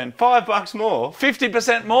 $15 then. $5 more?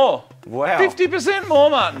 50% more. Wow. 50% more,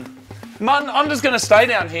 Martin. Martin, I'm just going to stay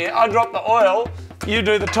down here. I drop the oil, you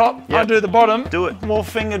do the top, I Yep. do the bottom. Do it. We'll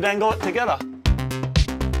finger dangle it together.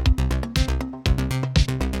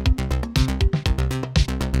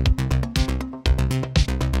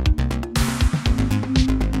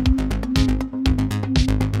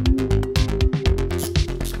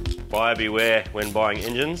 Buyer beware when buying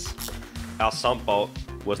engines. Our sump bolt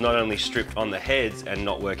was not only stripped on the heads and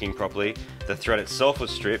not working properly, the thread itself was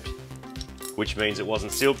stripped, which means it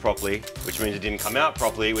wasn't sealed properly, which means it didn't come out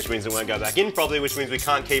properly, which means it won't go back in properly, which means we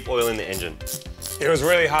can't keep oil in the engine. It was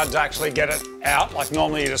really hard to actually get it out. Like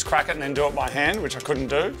normally you just crack it and then do it by hand, which I couldn't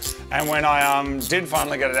do. And when I did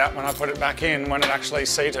finally get it out, when I put it back in, when it actually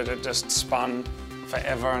seated, it just spun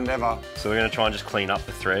forever and ever. So we're going to try and just clean up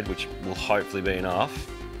the thread, which will hopefully be enough.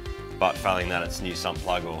 But failing that, it's new sump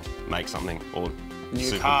plug or make something, or New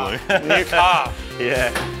super car. glue. New car.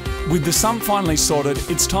 Yeah. With the sump finally sorted,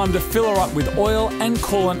 it's time to fill her up with oil and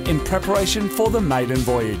coolant in preparation for the maiden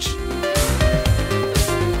voyage.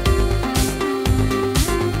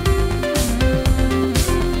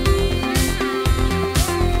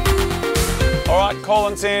 All right,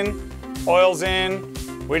 coolant's in, oil's in.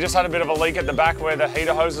 We just had a bit of a leak at the back where the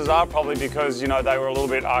heater hoses are, probably because, you know, they were a little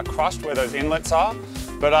bit crushed where those inlets are.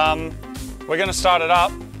 But we're going to start it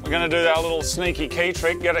up. We're going to do our little sneaky key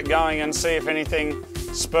trick, get it going and see if anything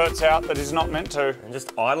spurts out that is not meant to. And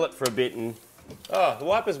just idle it for a bit and... Oh, the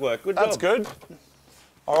wipers work. Good That's job. good.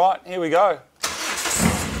 All right, here we go.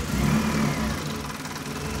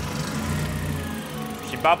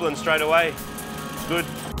 She's bubbling straight away. Good.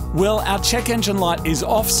 Well, our check engine light is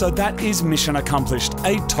off, so that is mission accomplished,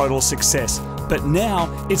 a total success. But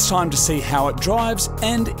now it's time to see how it drives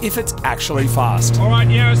and if it's actually fast. All right,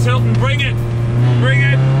 Yaris Hilton, bring it. Bring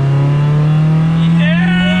it.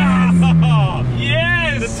 Yeah!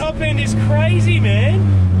 Yes! The top end is crazy,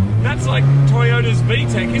 man. That's like Toyota's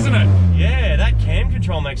VTEC, isn't it? Yeah, that cam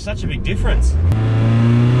control makes such a big difference.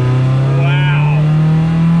 Wow.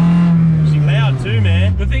 She's loud too,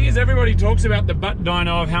 man. The thing is, everybody talks about the butt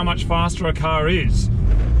dyno of how much faster a car is.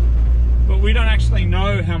 But we don't actually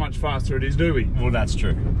know how much faster it is, do we? Well, that's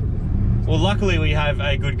true. Well, luckily we have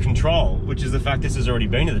a good control, which is the fact this has already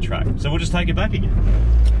been to the track. So we'll just take it back again.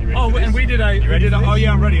 Oh, and we did a... You ready for this? Oh,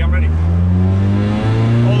 yeah, I'm ready, I'm ready.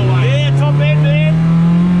 All the way. Yeah, top end, man.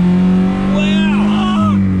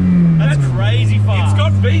 Wow. That's crazy fast. It's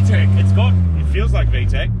got VTEC. It feels like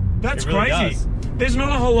VTEC. That's It really crazy. does. There's not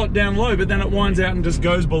a whole lot down low, but then it winds out and just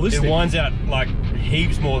goes ballistic. It winds out like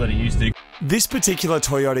heaps more than it used to. This particular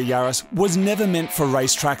Toyota Yaris was never meant for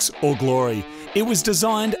racetracks or glory. It was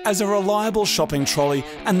designed as a reliable shopping trolley,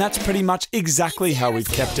 and that's pretty much exactly how we've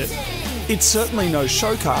kept it. It's certainly no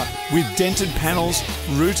show car, with dented panels,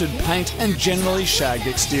 rooted paint and generally shagged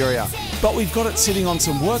exterior. But we've got it sitting on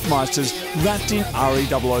some Workmeisters wrapped in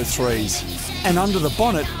RE003s. And under the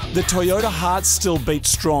bonnet, the Toyota heart still beats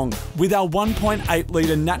strong, with our 1.8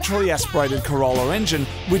 litre naturally aspirated Corolla engine,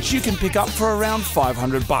 which you can pick up for around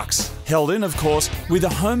 $500. Held in, of course, with a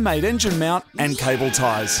homemade engine mount and cable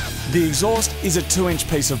ties. The exhaust is a 2-inch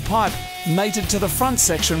piece of pipe mated to the front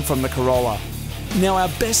section from the Corolla. Now, our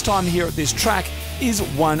best time here at this track is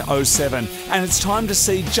 1:07, and it's time to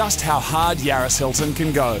see just how hard Yaris Hilton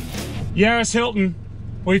can go. Yaris Hilton,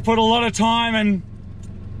 we've put a lot of time and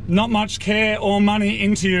not much care or money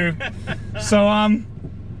into you. So,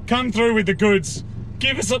 come through with the goods.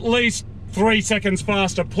 Give us at least 3 seconds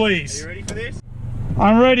faster, please. You ready for this?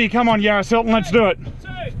 I'm ready. Come on, Yaris Hilton, let's do it. 2,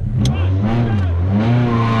 1,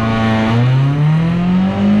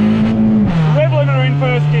 Rev limiter in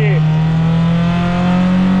first gear.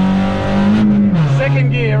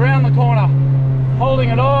 Second gear, around the corner. Holding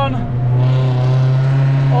it on.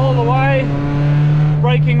 All the way.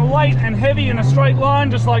 Braking late and heavy in a straight line,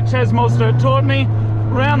 just like Chaz Mostert taught me.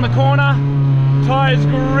 Round the corner. Tyres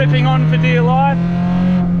gripping on for dear life.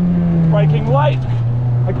 Braking late.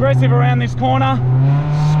 Aggressive around this corner.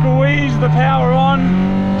 Squeeze the power on.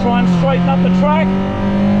 Try and straighten up the track.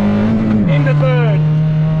 Into third.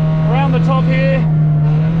 Around the top here.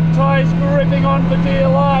 Tyres gripping on for dear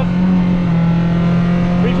life.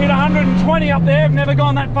 We've hit 120 up there. I've never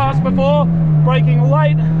gone that fast before. Braking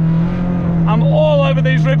late. I'm all over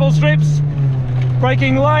these ripple strips.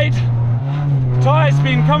 Braking late. Tyre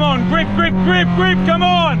spin, come on. Grip, grip, grip, grip, come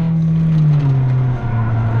on.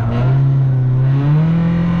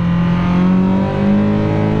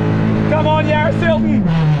 Come on, Yaris Hilton.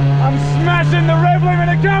 I'm smashing the rev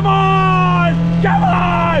limiter. Come on! Come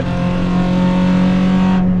on!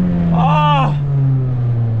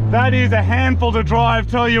 Oh, that is a handful to drive,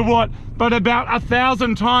 tell you what, but about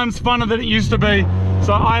 1,000 times funner than it used to be.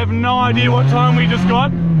 So I have no idea what time we just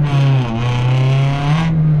got.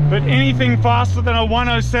 But anything faster than a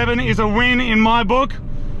 107 is a win in my book.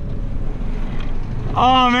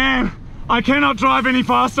 Oh man, I cannot drive any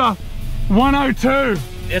faster. 102.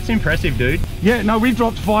 That's impressive, dude. Yeah, no, we've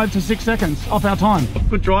dropped 5 to 6 seconds off our time.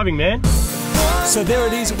 Good driving, man. So there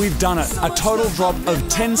it is, we've done it. A total drop of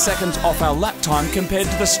 10 seconds off our lap time compared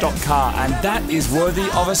to the stock car, and that is worthy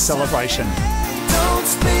of a celebration. Don't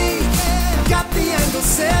speak, got the angle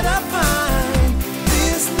set up fine.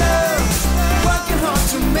 This love, working hard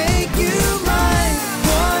to make you mine.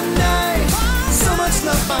 One night, so much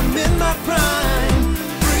love, I'm in my prime.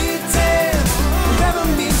 Pretend, forever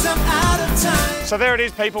means I'm out of time. So there it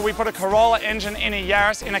is, people. We put a Corolla engine in a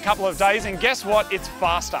Yaris in a couple of days, and guess what? It's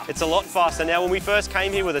faster. It's a lot faster. Now, when we first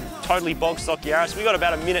came here with a totally bog stock Yaris, we got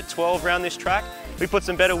about 1:12 around this track. We put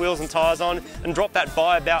some better wheels and tyres on and dropped that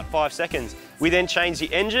by about 5 seconds. We then changed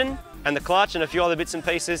the engine and the clutch and a few other bits and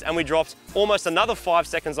pieces, and we dropped almost another 5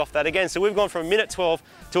 seconds off that again. So we've gone from 1:12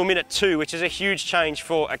 to 1:02, which is a huge change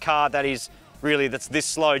for a car that is really, that's this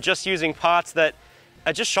slow, just using parts that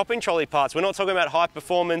are just shopping trolley parts. We're not talking about high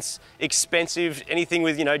performance, expensive, anything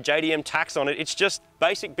with, you know, JDM tax on it. It's just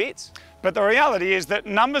basic bits. But the reality is that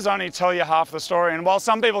numbers only tell you half the story, and while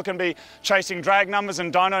some people can be chasing drag numbers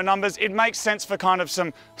and dyno numbers, it makes sense for kind of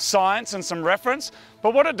some science and some reference.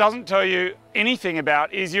 But what it doesn't tell you anything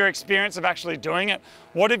about is your experience of actually doing it.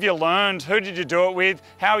 What have you learned? Who did you do it with?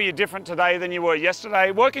 How are you different today than you were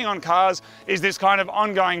yesterday? Working on cars is this kind of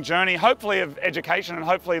ongoing journey, hopefully of education and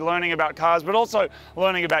hopefully learning about cars, but also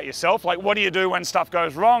learning about yourself. Like, what do you do when stuff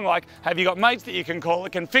goes wrong? Like, have you got mates that you can call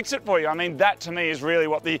that can fix it for you? I mean, that to me is really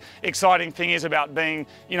what the exciting thing is about being,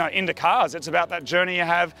 you know, into cars. It's about that journey you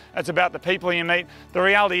have. It's about the people you meet. The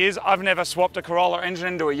reality is I've never swapped a Corolla engine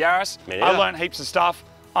into a Yaris. I learned heaps of stuff.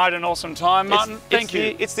 I had an awesome time. Martin, thank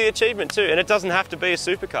you. It's the achievement too, and it doesn't have to be a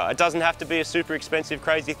supercar. It doesn't have to be a super expensive,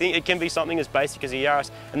 crazy thing. It can be something as basic as a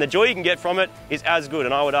Yaris, and the joy you can get from it is as good,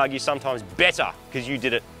 and I would argue sometimes better, because you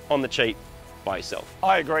did it on the cheap by yourself.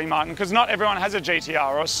 I agree, Martin, because not everyone has a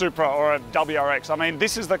GTR or a Supra or a WRX. I mean,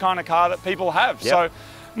 this is the kind of car that people have. Yep. So,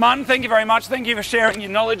 Martin, thank you very much. Thank you for sharing your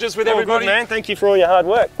knowledges with everybody. Good, man. Thank you for all your hard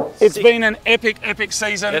work. It's been an epic, epic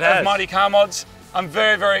season It of has. Mighty Car Mods. I'm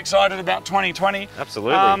very, very excited about 2020.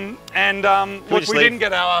 Absolutely. Look, we didn't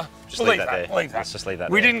get our... Just leave that there. Leave that. Let's just leave that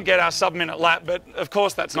We there. didn't get our sub-minute lap, but of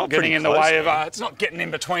course that's not getting pretty in the close, way of... man. it's not getting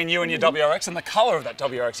in between you and your WRX, and the colour of that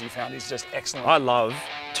WRX you found is just excellent. I love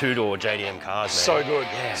two-door JDM cars, man. So good,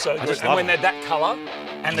 Yeah, so I good. just And love when them. they're that colour,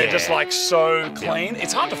 and they're just like so clean,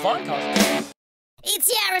 it's hard to find cars.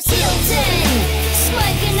 It's Yaris Hilton.